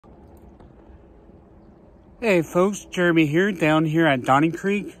Hey folks, Jeremy here, down here at Doney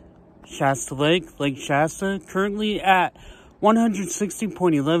Creek, Shasta Lake, Lake Shasta, currently at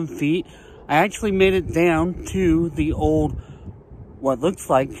 160.11 feet. I actually made it down to the old, what looks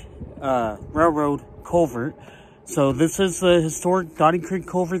like, railroad culvert. So this is the historic Doney Creek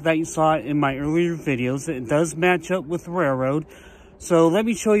culvert that you saw in my earlier videos. It does match up with the railroad. So let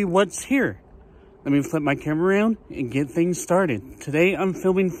me show you what's here. Let me flip my camera around and get things started. Today I'm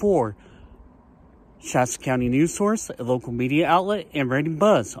filming for Shasta County News Source, a local media outlet, and Rating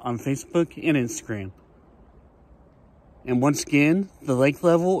Buzz on Facebook and Instagram. And once again, the lake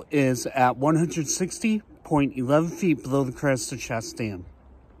level is at 160.11 feet below the crest of Shasta Dam.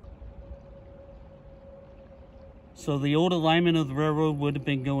 So the old alignment of the railroad would have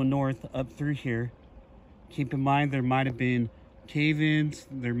been going north up through here. Keep in mind there might have been cave-ins,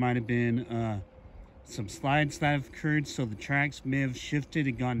 there might have been some slides that have occurred, so the tracks may have shifted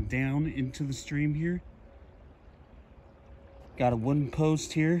and gone down into the stream here. Got a wooden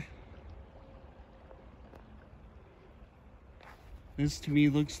post here. This to me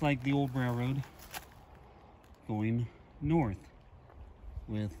looks like the old railroad going north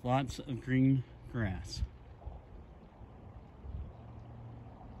with lots of green grass.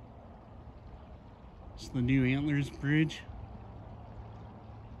 It's the new Antlers Bridge.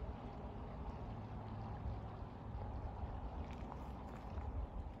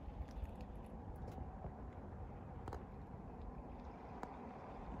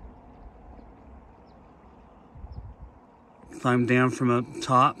 Climb down from up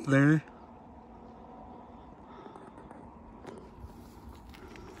top there.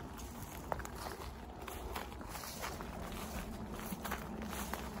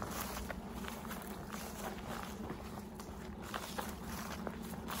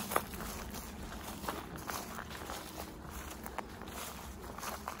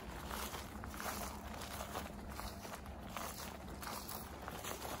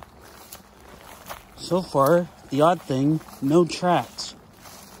 So far, the odd thing, no tracks.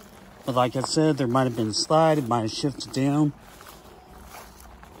 But like I said, there might have been a slide, it might have shifted down.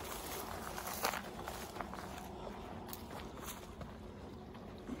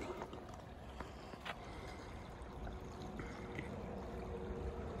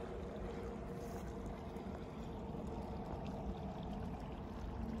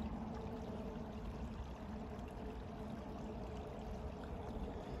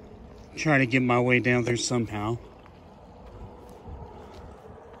 Try to get my way down there somehow.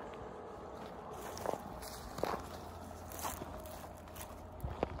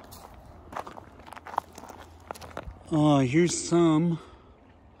 Oh, here's some.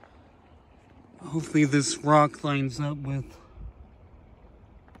 Hopefully this rock lines up with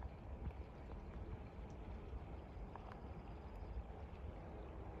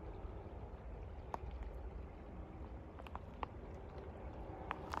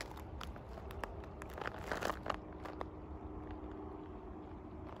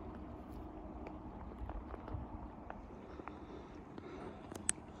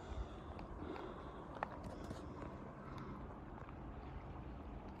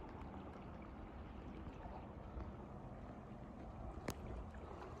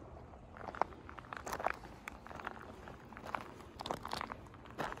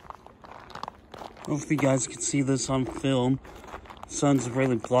hopefully you guys can see this on film. The sun's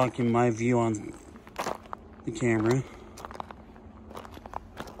really blocking my view on the camera.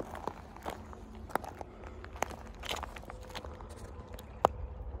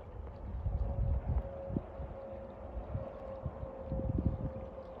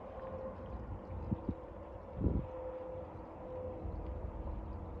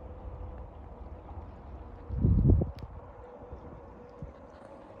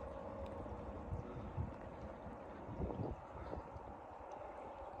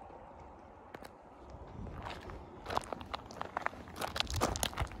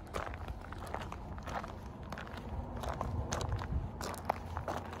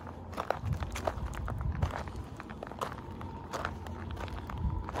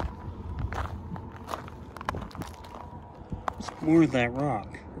 More of that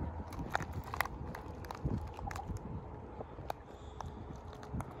rock.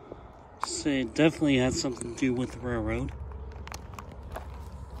 So it definitely has something to do with the railroad.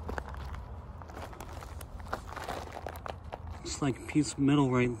 Looks like a piece of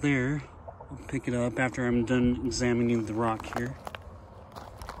metal right there. I'll pick it up after I'm done examining the rock here.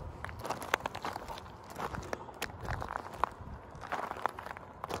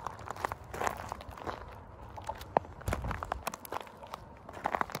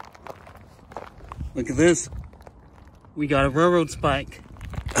 Look at this. We got a railroad spike.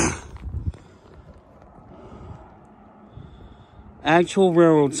 Actual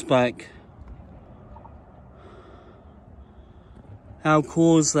railroad spike. How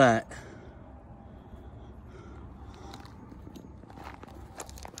cool is that?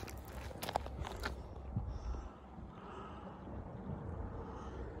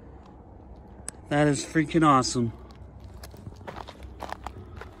 That is freaking awesome.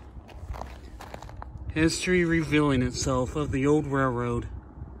 History revealing itself of the old railroad.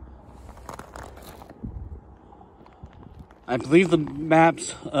 I believe the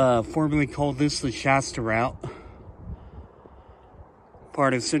maps formerly called this the Shasta route.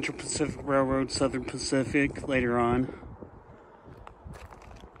 Part of Central Pacific Railroad, Southern Pacific later on.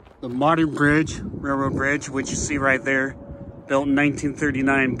 The modern bridge, railroad bridge, which you see right there, built in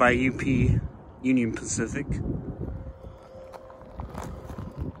 1939 by UP, Union Pacific.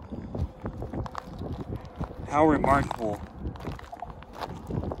 How remarkable.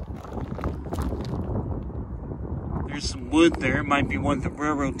 There's some wood there. It might be one of the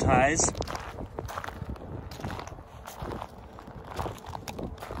railroad ties.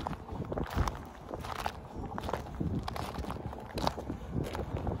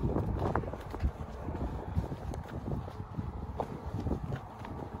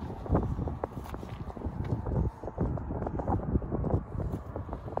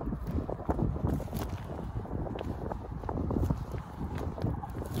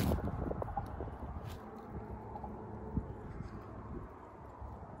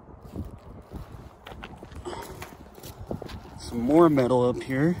 Some more metal up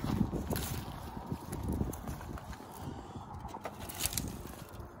here.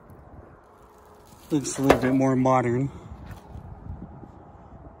 Looks a little bit more modern.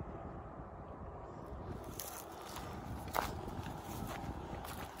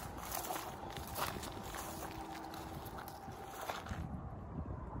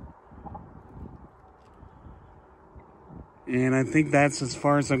 And I think that's as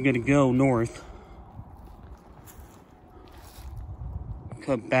far as I'm going to go north.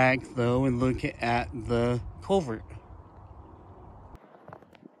 Cut back though and look at the culvert.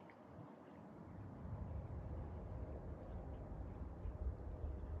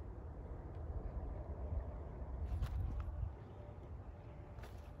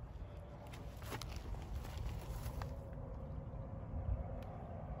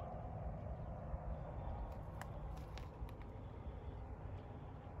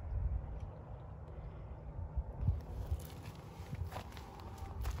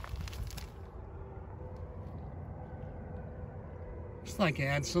 Looks like it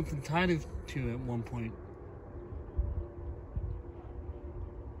had something tied to it at one point.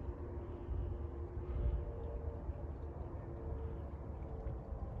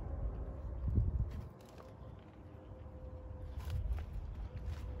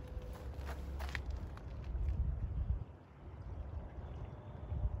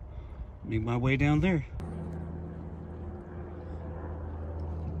 Make my way down there.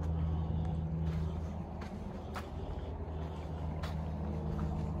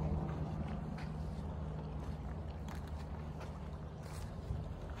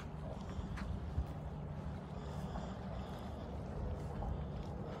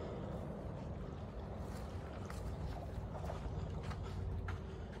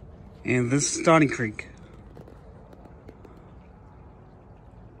 And this is Doney Creek.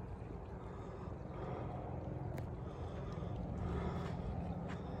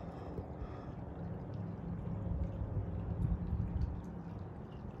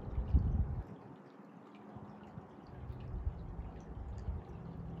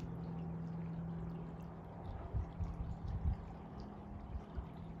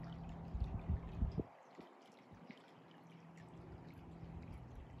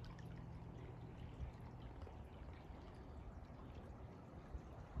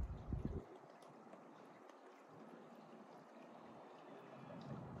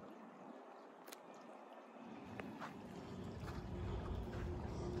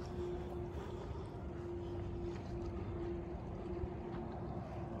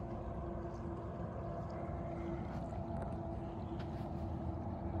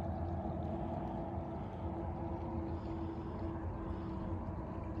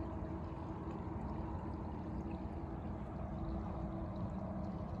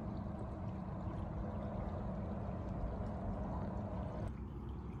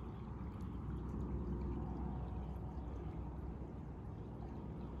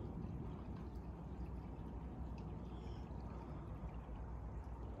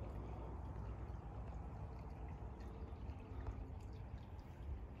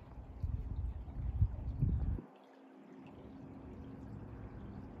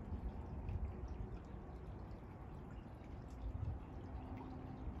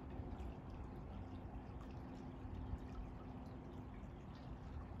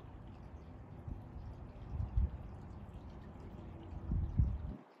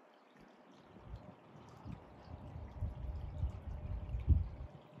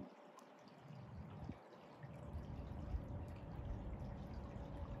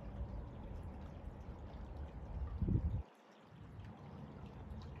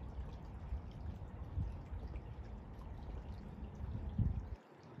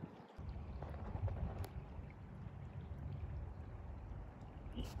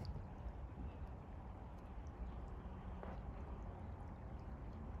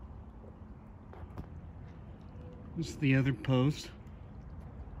 This is the other post.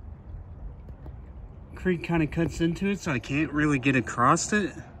 Creek kind of cuts into it, so I can't really get across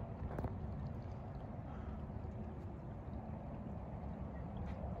it.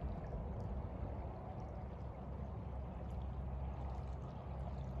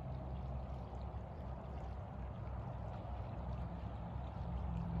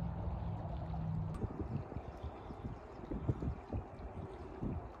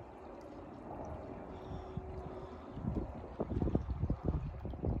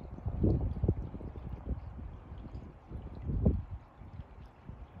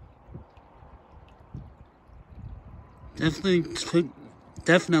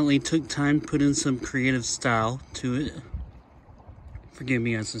 Definitely took time putting some creative style to it. Forgive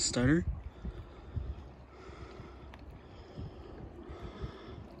me as a stutter.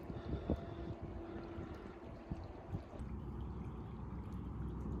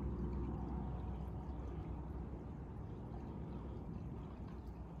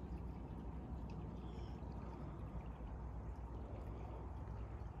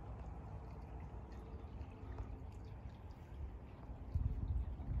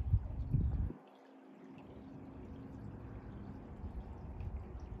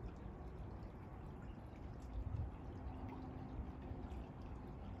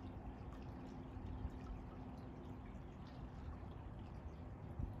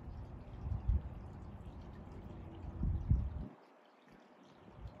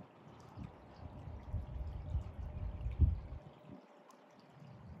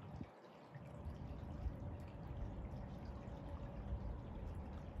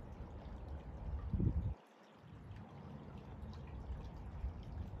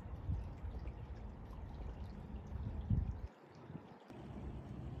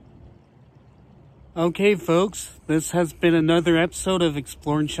 Okay, folks, this has been another episode of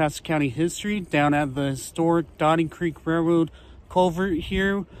Exploring Shasta County History down at the historic Doney Creek Railroad Culvert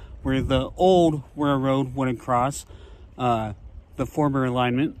here, where the old railroad went across, the former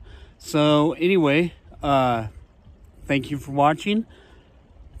alignment. So, anyway, thank you for watching.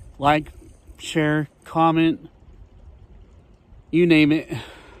 Like, share, comment, you name it.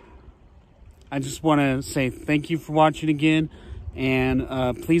 I just want to say thank you for watching again. And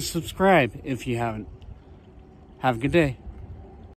please subscribe if you haven't. Have a good day.